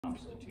Good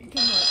morning.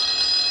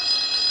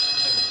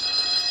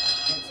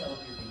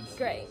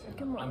 Great.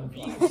 Good morning. I'm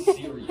being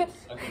serious.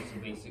 Okay, so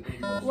basically,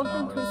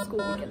 Welcome to school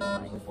weekend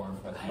with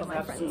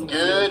my friends.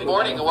 Good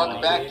morning and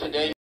welcome back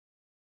today.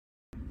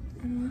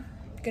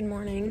 Good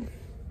morning.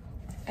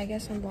 I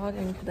guess I'm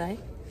vlogging today.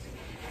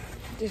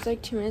 There's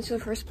like 2 minutes to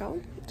the first bell,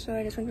 so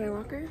I just went to my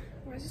locker.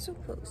 Why is it so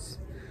close?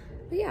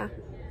 But yeah,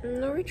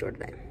 no Rachel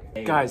today.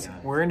 Guys,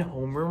 we're in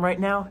homeroom right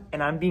now,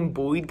 and I'm being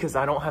bullied because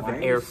I don't have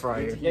an air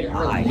fryer.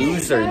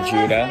 loser,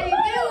 Judah.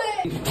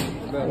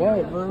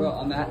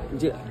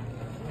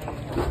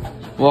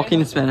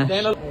 Walking in Spanish.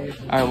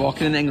 Alright,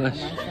 walking in English.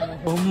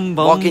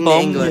 Walking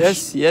in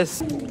English.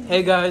 Yes.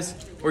 Hey guys,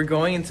 we're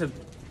going into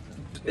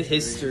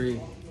history.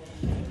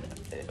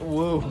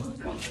 Whoa.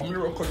 I'm gonna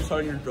record this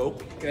on your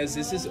dope. Guys,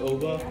 this is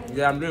Oba.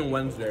 Yeah, I'm doing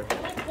Wednesday.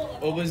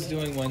 Oba's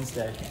doing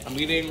Wednesday. I'm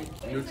eating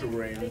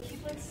Nutri-Grain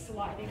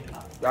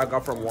that I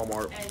got from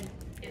Walmart.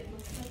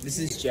 This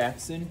is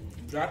Jackson.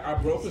 Jack, I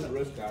broke his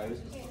wrist, guys.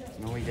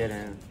 No, we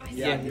didn't.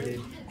 Yeah, he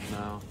did.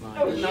 No.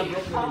 It's not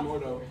broken anymore,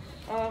 though.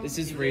 This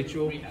is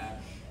Rachel.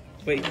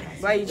 Wait, You're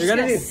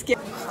gonna be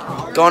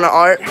Going to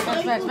art.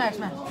 smash.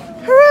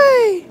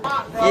 Hooray!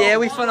 Yeah,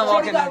 we fun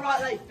walking there.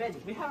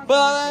 But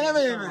I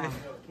never.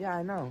 Yeah,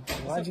 I know.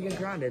 Why'd you get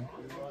grounded?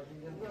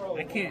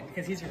 I can't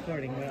because he's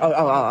recording. Oh.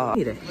 I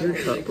need a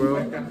haircut, bro.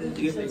 I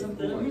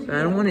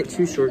don't want it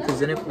too short because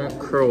then it won't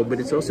curl, but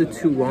it's also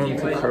too long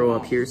to curl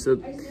up here,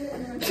 so...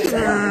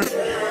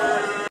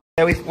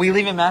 Yeah, we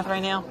leaving math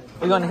right now?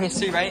 We're going to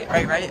history, right?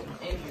 Right?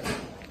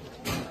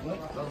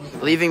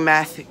 Leaving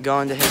math,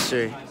 going to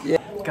history. Yeah.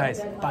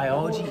 Guys,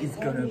 biology is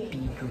gonna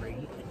be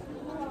great.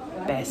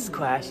 Best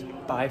class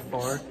by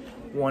far.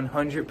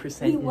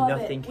 100%,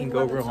 nothing can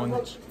go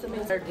wrong.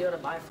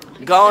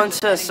 Going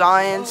to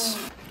science.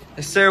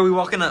 Yes, sir, we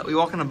walking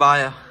a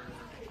bio.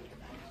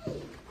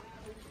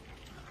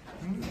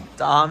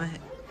 Dom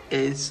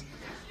is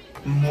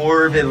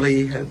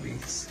morbidly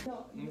obese.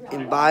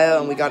 In bio,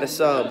 and we got a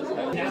sub.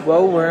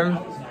 Well, we're in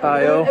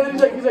bio.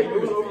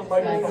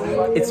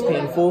 It's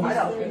painful.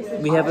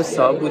 We have a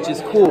sub, which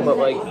is cool, but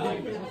like,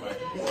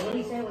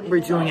 we're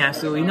doing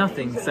absolutely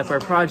nothing except our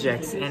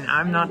projects, and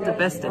I'm not the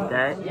best at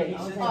that.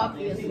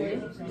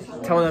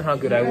 Tell them how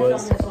good I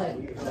was.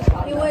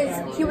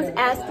 He was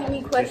asking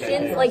me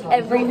questions like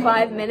every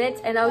 5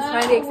 minutes, and I was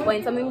trying to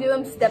explain something to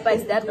him step by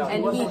step,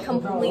 and he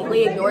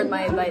completely ignored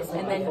my advice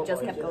and then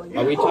just kept going.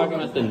 Are we talking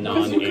about the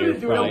non-air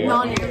fryer?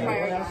 Non-air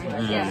fryer.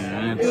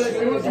 Yeah.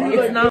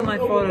 It's not my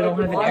fault I don't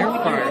have an air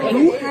fryer.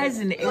 Who has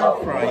an air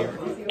fryer?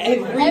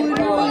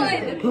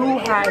 Everyone. Who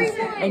has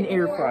an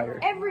air fryer?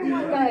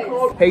 Everyone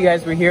does. Hey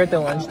guys, we're here at the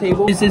lunch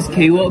table. This is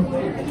Caleb.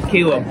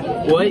 Caleb,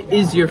 what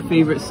is your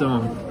favorite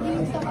song?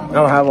 I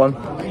don't have one.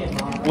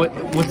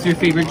 What's your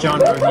favorite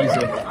genre of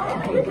music?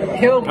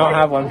 Caleb, I don't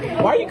have one.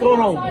 why are you going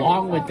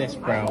along with this,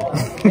 bro?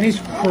 And these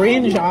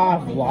cringe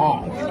off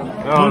vlogs.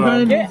 I don't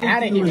know. Get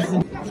out of here.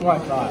 That's what I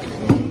thought.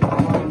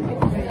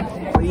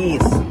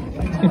 Please.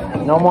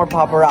 No more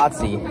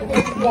paparazzi.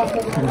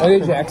 Okay,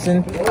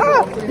 Jackson.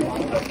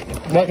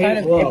 What kind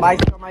of If I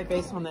show my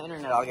face on the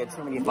internet, I'll get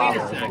too many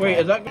followers. Wait,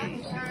 is that?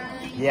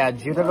 Yeah,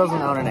 Judah doesn't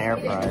own an air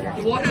fryer.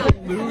 What a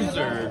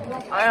loser.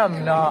 I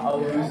am not a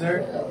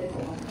loser.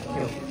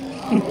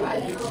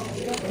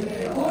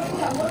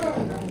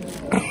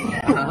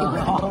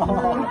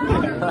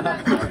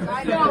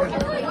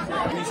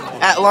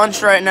 At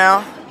lunch right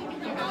now.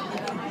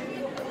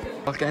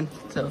 Walking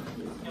to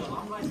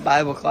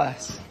Bible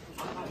class.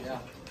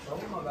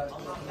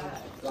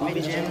 Maybe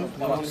gym.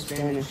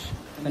 Spanish.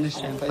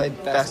 Finished and played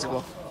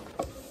basketball.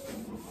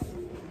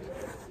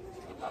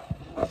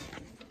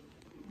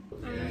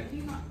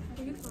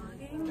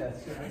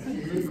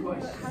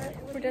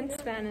 We're done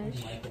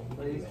Spanish.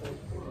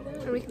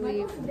 And we can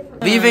leave.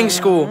 Leaving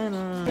school.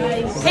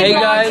 Hey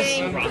guys.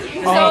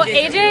 So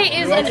AJ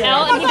is an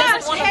L and he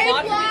doesn't want to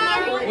vlog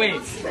tomorrow.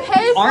 Wait,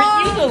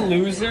 aren't you the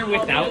loser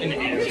without an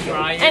air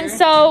fryer? And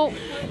so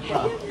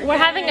we're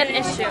having an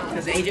issue.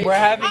 We're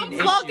having I'm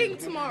vlogging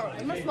tomorrow.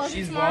 Am I vlogging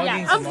She's tomorrow?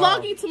 vlogging I'm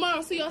tomorrow. vlogging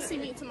tomorrow, so y'all see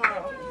me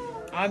tomorrow.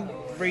 I'm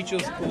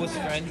Rachel's coolest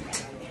friend.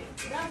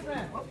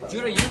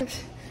 Judah, you.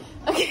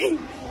 Okay.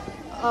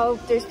 Oh,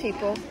 there's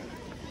people.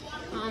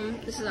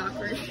 This is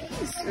awkward.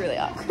 This is really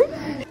awkward.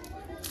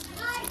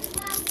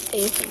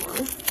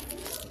 ASMR.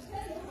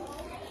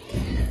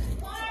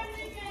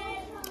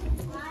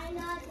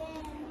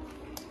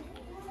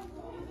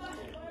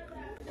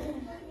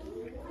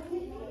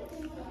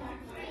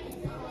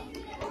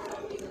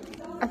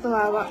 I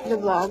forgot about the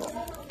vlog.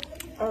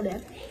 Oh,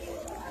 damn.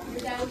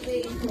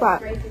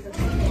 But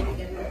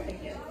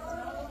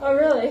Oh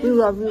really? we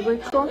love you,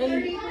 Rachel.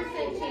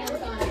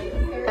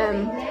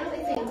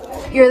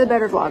 You're the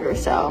better vlogger,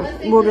 so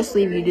we'll just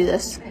leave you do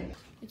this.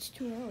 It's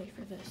too early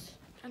for this.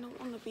 I don't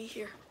want to be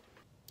here.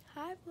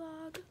 Hi,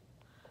 vlog.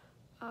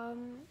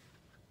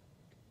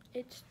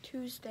 It's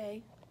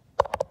Tuesday,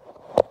 the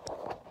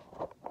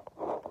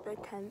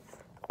 10th.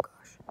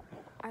 Gosh,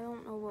 I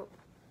don't know what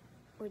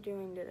we're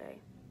doing today.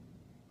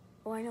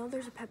 Well, I know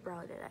there's a pep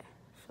rally today,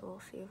 so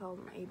we'll see if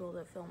I'm able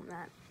to film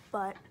that.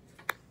 But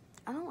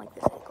I don't like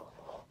this angle.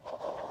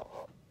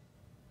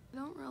 I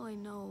don't really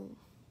know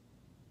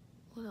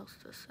what else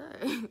to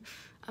say.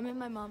 I'm in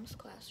my mom's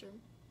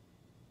classroom.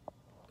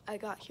 I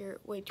got here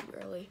way too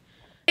early.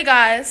 Hey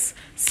guys,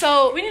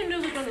 so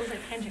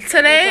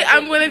today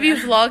I'm going to be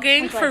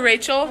vlogging for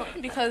Rachel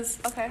because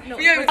I don't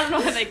know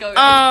how they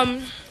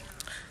go.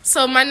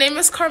 So my name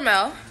is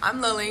Carmel.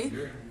 I'm Lily.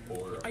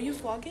 Are you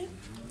vlogging?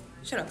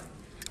 Shut up.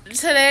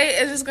 Today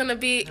is just gonna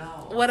be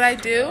what I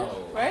do,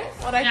 right?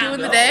 What I do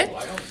in the day.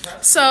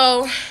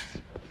 So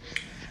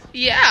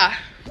yeah,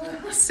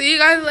 see you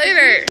guys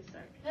later.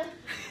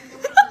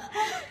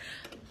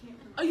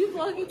 Are you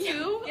vlogging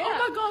too? Yeah.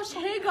 Oh my gosh,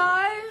 hey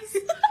guys.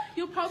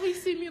 You'll probably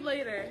see me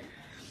later.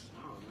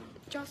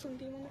 Jocelyn,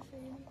 do you want to say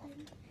anything?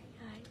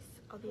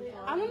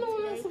 I don't know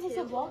what I'm supposed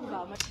to vlog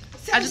about.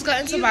 I just got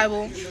into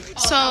Bible.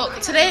 So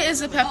today is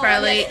the pep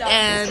rally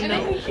and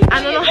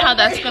I don't know how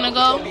that's gonna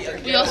go.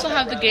 We also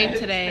have the game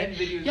today.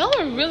 Y'all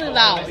are really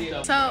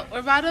loud. So we're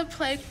about to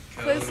play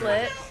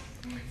Quizlet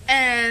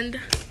and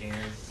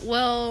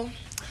we'll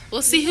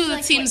see who the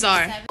teams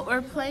are.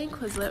 We're playing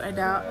Quizlet right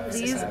now.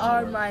 These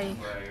are my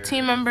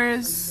team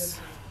members.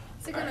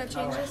 Is it gonna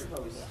change this?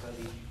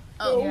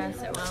 Oh,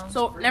 yes, it will.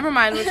 So never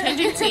mind, we're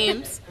changing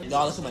teams.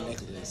 Y'all look at my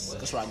necklace.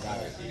 That's where I got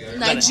it.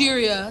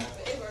 Nigeria.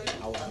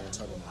 I was going to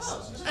turn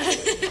myself.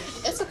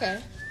 It's okay.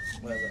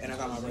 Whatever. And I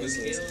got my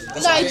bracelets.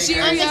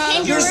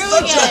 Nigeria. You're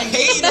such a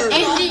hater.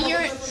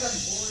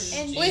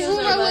 Wait, who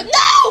am I with?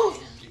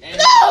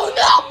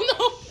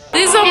 No!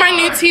 These are my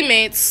new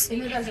teammates.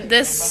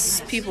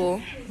 This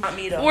people.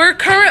 We're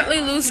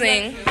currently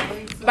losing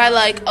by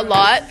like a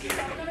lot.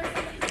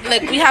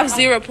 Like we have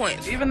 0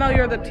 points. Even though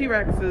you're the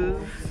T-Rexes.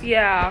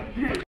 Yeah.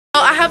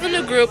 Oh, I have a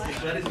new group.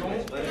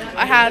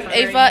 I have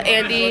Ava,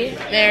 Andy,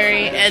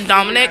 Mary, and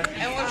Dominic.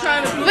 And we're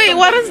trying to. Wait,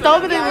 why does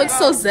Dominic look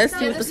so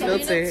zesty with the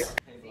filter?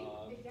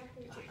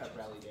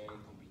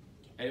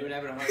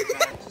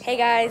 Hey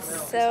guys,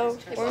 so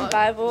we're in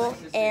Bible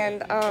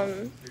and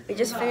we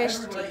just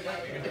finished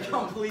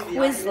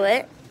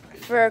Quizlet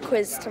for our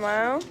quiz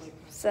tomorrow.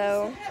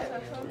 So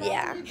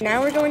yeah,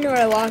 now we're going to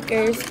our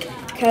lockers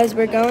because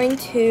we're going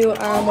to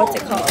what's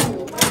it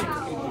called?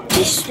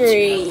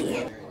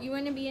 History. You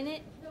want to be in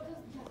it?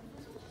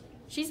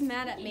 She's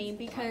mad at me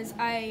because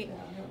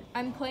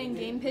I'm playing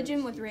Game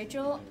Pigeon with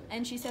Rachel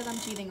and she said I'm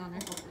cheating on her.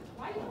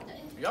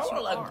 Y'all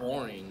are like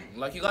boring.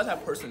 Like you guys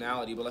have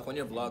personality, but like when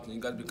you're vlogging,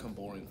 you guys become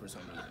boring for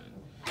some reason.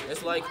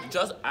 It's like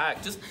just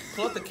act, just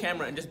pull up the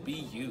camera and just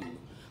be you.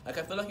 Like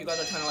I feel like you guys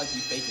are trying to like be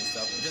fake and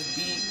stuff. Just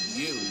be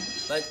you.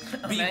 Like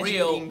be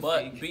real,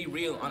 but be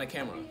real on a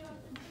camera.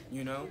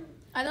 You know?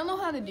 I don't know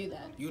how to do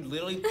that. You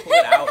literally pull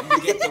it out and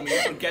you get them and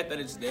you forget that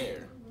it's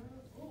there.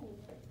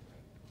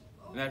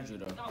 And that's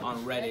Judah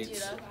on Reddit.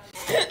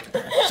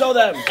 Show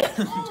them.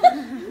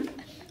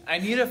 I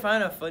need to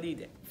find a funny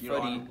dad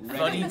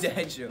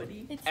joke.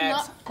 It's At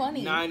not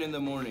funny. 9 in the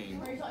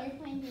morning.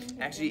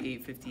 Actually,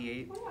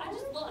 8:58.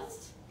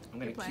 I'm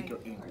gonna kick your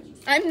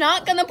ankles. I'm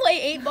not gonna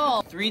play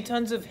 8-ball. 3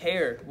 tons of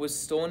hair was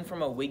stolen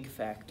from a wig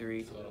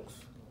factory.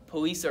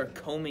 Police are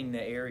combing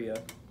the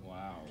area.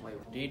 Wow.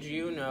 Did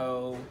you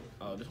know?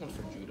 Oh, this one's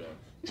for Judah.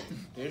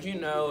 Did you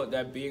know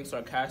that being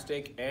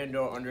sarcastic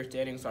and/or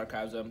understanding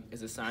sarcasm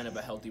is a sign of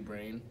a healthy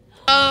brain?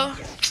 I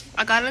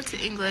got into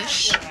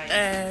English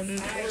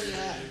and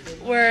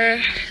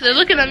they're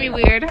looking at me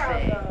weird.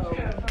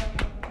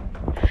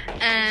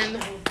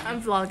 And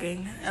I'm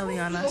vlogging.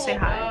 Eliana, say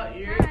hi.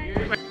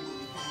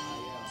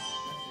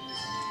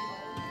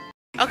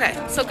 Okay,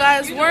 so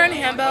guys, we're in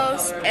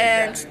Handbells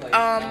and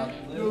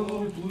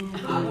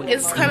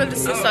it's kind of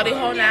just a study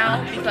hall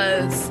now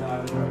because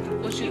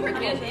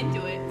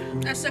into it.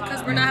 That's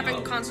because we're not having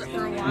a concert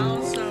for a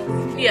while,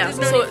 so yeah,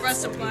 there's no need for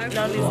us to play.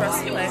 No need for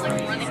us to play.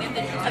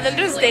 And then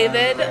there's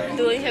David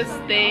doing his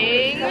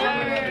thing.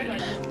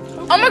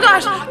 Oh my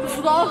gosh,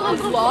 vlog on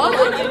vlog?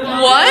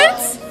 What?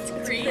 It's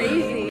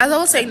crazy. As I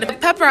was saying, the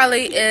pep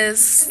rally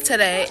is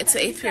today. It's the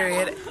 8th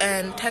period,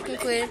 and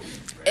technically,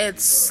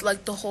 it's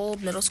like the whole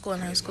middle school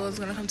and high school is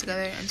gonna come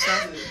together and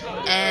stuff.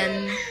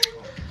 And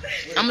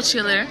I'm a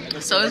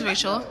cheerleader, so is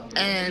Rachel.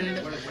 And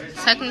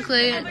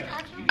technically,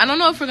 I don't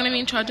know if we're gonna be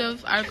in charge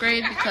of our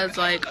grade because,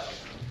 like,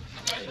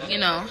 you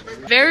know,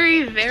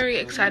 very, very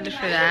excited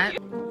for that.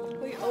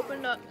 We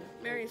opened up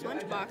Mary's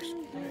lunchbox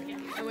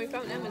and we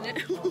found M&M.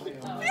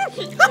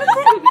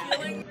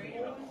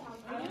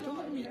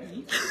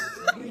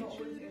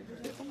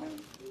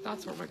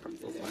 That's where my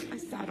pretzels went. I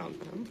sat on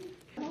them.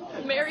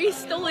 Mary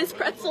stole his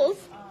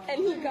pretzels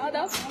and he got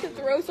up to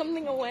throw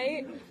something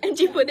away and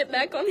she put it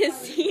back on his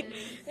seat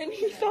and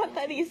he thought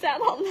that he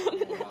sat on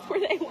them and that's where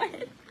they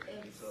went.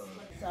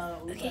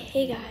 Okay,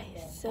 hey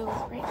guys, so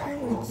right now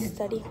we're in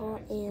study hall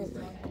and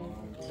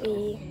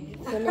we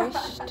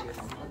finished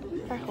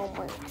our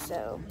homework,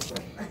 so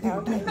now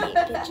we're playing Game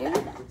Pigeon.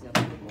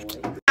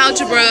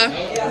 Algebra,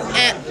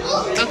 and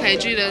okay,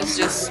 Judah's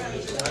just,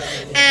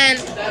 and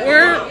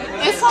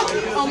it's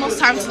like almost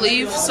time to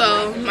leave,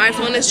 so my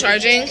phone is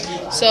charging,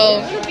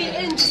 so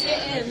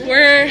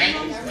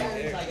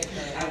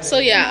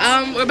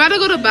yeah, we're about to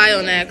go to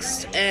bio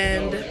next,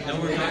 and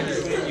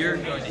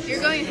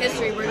You're going to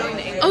history, we're going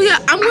to English. Oh yeah,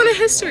 I'm going to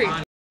history.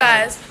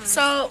 Guys,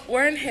 so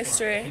we're in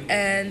history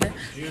and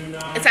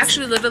it's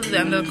actually literally the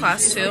end of the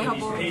class too.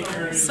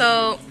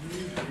 So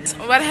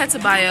we're about to head to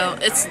bio.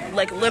 It's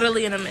like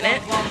literally in a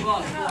minute.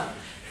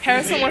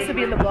 Harrison wants to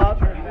be in the vlog.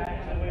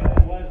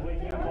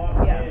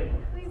 Yeah.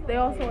 They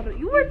also want to.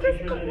 You were just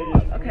in the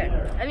vlog. Okay.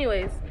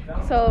 Anyways,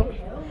 so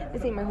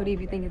This ain't my hoodie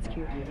if you think it's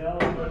cute.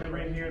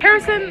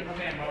 Harrison.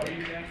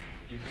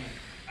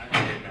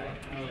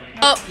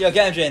 Oh. Yo,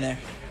 get MJ in there.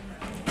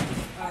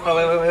 Oh,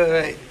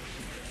 wait.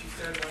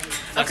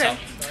 Okay.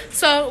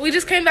 So we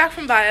just came back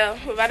from bio.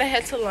 We're about to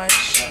head to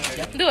lunch.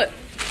 Do it.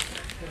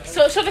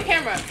 So show the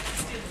camera.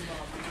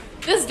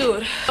 This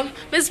dude.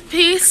 Ms.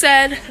 P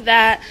said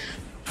that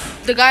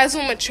the guys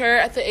will mature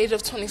at the age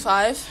of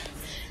 25.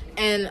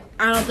 And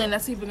I don't think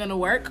that's even gonna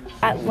work.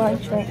 At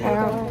lunch right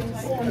now,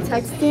 I'm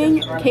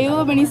texting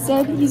Caleb and he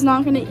said he's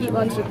not gonna eat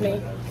lunch with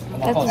me.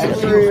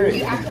 That's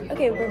rude.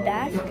 Okay, we're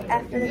back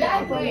after the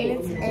couple of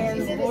minutes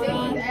and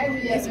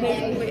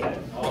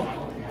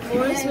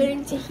Laura's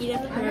waiting to heat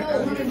up her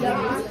own food.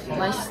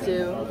 My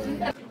stew.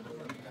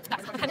 I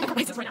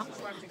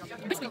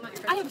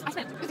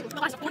spent the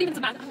last 40 minutes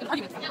of math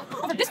arguments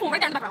over this fool right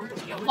there in the background.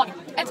 Vlogging.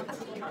 And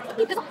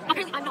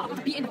apparently I'm not going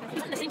to be in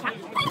the same class.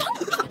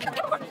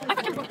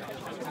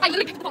 I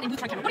literally picked the phone and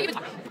moved my camera. What are you even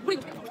talking? What are you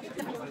even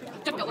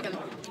talking? Difficult, look at him.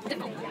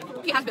 Difficult.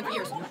 He has been for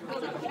years.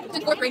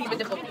 Since 4th grade he's been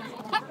difficult.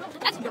 What?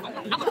 That's your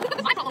problem.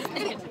 My problem is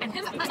him. And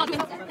him, that's not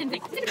doing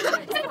anything. He's the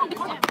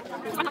car line.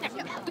 I'm not there.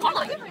 The car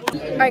line.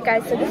 Alright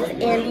guys, so this is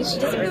Andy. She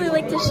doesn't really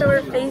like to show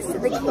her face to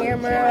the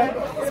camera,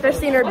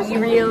 especially in her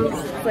B-reels.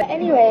 But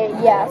anyway,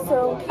 yeah,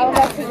 so I'm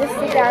about to just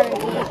sit down and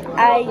eat.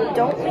 I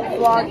don't like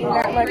vlogging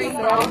that much,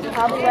 so that's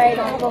probably why I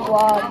don't have a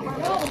vlog.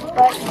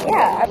 But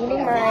yeah, I'm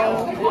eating my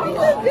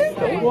steak.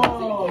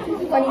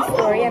 Funny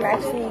story, I'm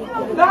actually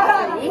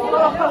really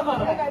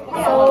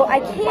so I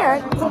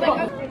can't.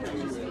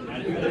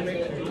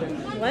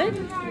 What?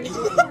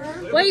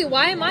 Wait,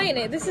 why am I in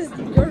it? This is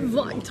your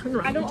vlog. Turn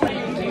around.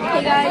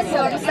 Hey guys, so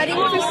I'm studying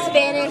for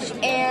Spanish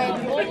and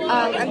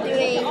I'm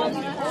doing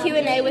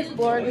Q&A with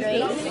Laura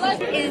Grace.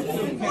 Is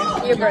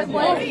your birthday?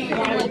 My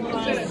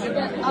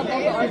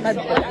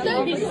birthday?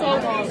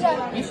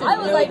 I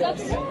was like,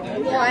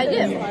 well, I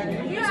do.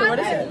 So what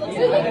is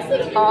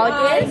it?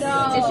 August?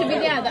 It should be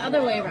the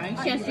other way around.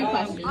 She has 2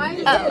 questions.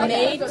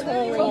 May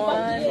 21.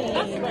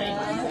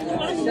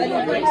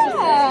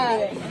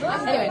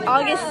 Anyway,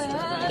 August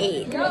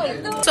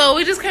 8th. So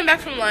we just came back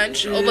from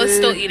lunch. Oba's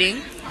still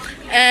eating.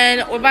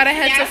 And we're about to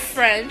head to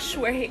French.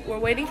 We're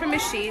waiting for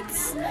Miss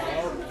Sheets.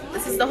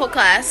 This is the whole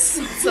class.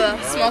 It's a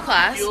small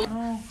class.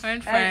 We're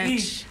in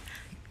French.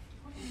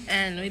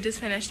 And we just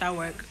finished our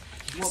work.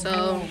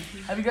 So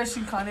have you guys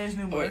seen Kanye's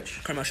new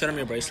merch? Come on, show them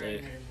your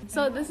bracelet.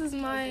 So this is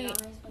my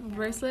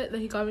bracelet that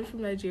he got me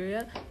from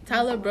Nigeria.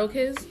 Tyler broke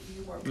his.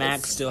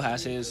 Max still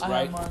has his,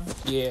 right?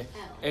 Yeah.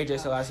 AJ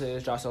still has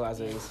his. Josh still has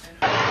his.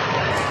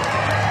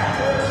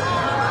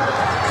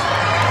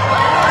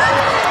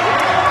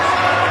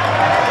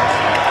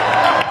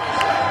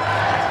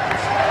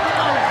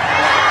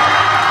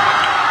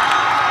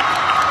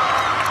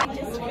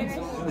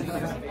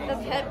 The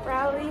pet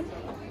rally,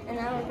 and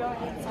now we're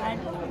going inside.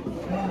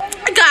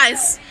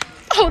 Guys,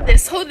 hold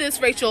this,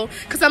 Rachel,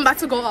 because I'm about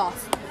to go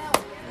off.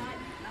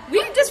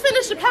 We just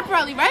finished the pep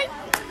rally, right?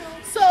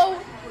 So,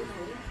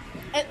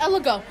 and Ella,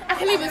 go. I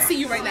can't even see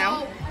you right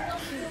now.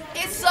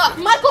 It sucks.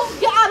 Michael,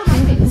 get out of my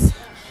face.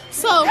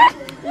 So,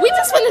 we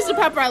just finished the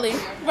pep rally,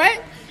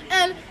 right?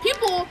 And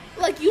people,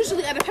 like,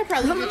 usually at a pep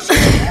rally, like,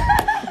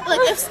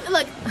 if,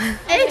 like,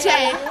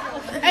 AJ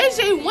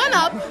went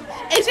up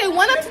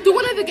to do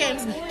one of the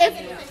games.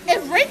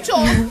 If Rachel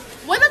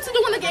went up to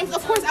do one of the games,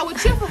 of course, I would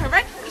cheer for her,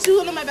 right? Because she's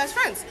one of my best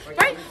friends,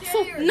 right?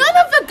 So, none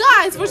of the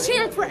guys were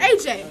cheering for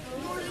AJ,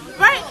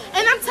 right?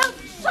 And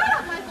shut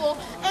up, Michael.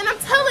 And I'm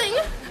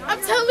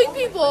telling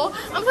people,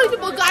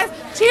 guys,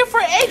 cheer for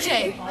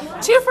AJ.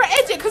 Cheer for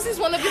AJ because he's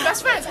one of your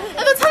best friends. And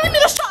they're telling me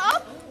to shut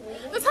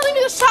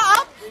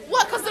up.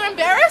 What, because they're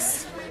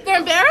embarrassed? They're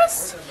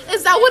embarrassed?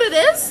 Is that what it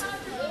is?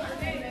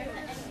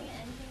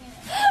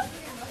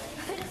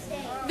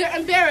 They're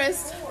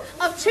embarrassed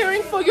of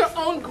cheering for your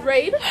own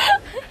grade?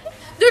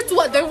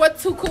 They're what,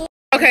 too cool?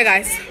 Okay,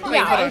 guys. Wait,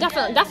 Yeah,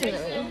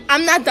 definitely.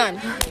 I'm not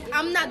done,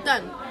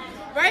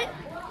 right?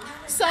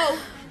 So,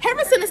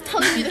 Harrison is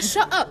telling me to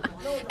shut up.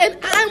 And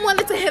I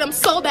wanted to hit him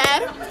so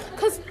bad.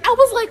 Because I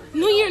was like,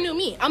 new year, new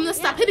me. I'm going to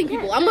stop hitting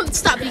people. I'm going to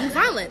stop being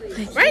violent,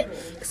 right?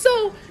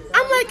 So,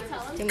 I'm like,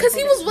 because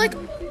he was like,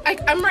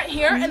 I'm right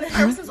here and then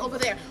Harrison's over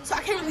there. So,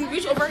 I can't really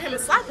reach over him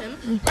and slap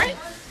him, right?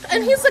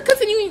 And he's like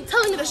continuing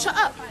telling me to shut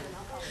up.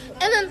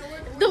 And then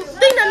the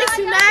thing that makes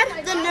me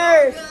mad, the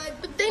nerve.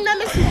 The thing that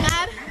makes me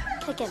mad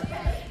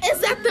is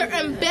that they're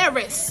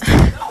embarrassed.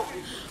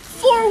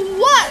 For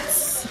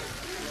what?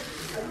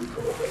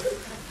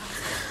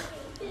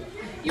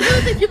 You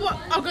really think people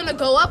are gonna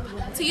go up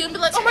to you and be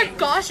like, oh my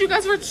gosh, you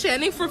guys were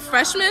chanting for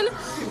freshmen?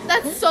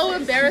 That's so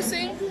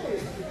embarrassing.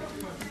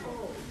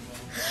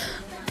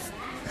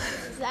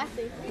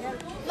 Exactly.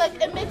 Like,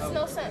 it makes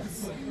no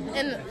sense.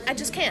 And I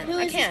just can't. Who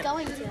I is can't. this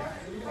going to?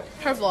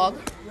 Her vlog.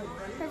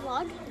 Her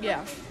vlog?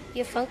 Yeah.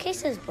 Your phone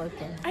case is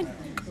broken.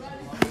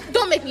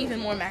 Don't make me even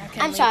more mad.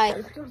 I'm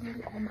sorry.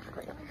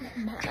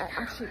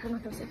 Actually, we're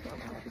not gonna say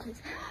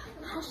because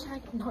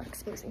hashtag not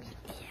exposing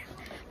people.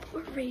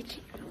 We're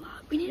raging a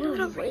lot. We need a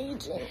little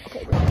raging.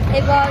 Okay.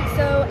 Hey vlog,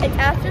 so it's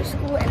after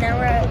school and now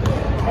we're at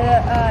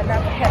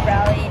not the pep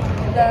rally,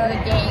 the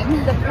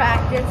game, the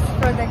practice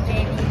for the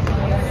JV.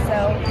 So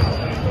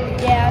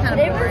yeah,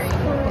 today was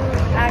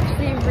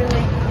actually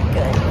really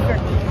good for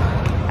me.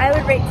 I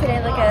would rate today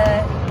like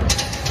a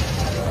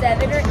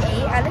 7 or 8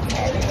 out of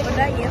 10. What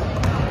about you?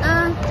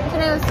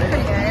 Today was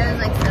pretty good. It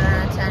was like 7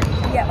 out of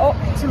 10. Yeah. Oh,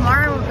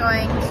 Tomorrow we're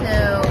going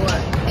to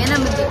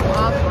Phantom of the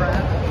Opera.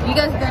 You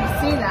guys are going to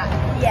see that.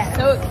 yeah.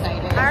 So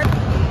excited.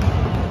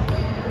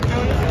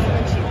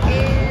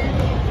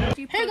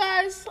 Hey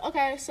guys.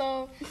 Okay,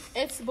 so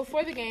it's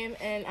before the game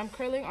and I'm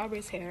curling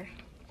Aubrey's hair.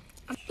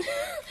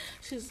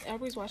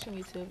 Aubrey's watching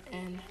YouTube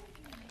and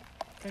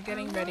we're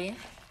getting ready.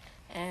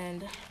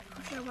 And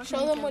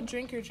show them what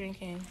drink you're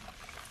drinking.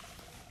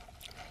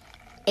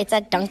 It's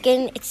a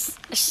Dunkin'. It's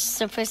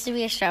supposed to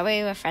be a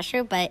strawberry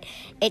refresher, but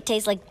it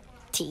tastes like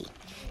tea.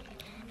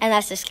 And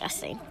that's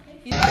disgusting.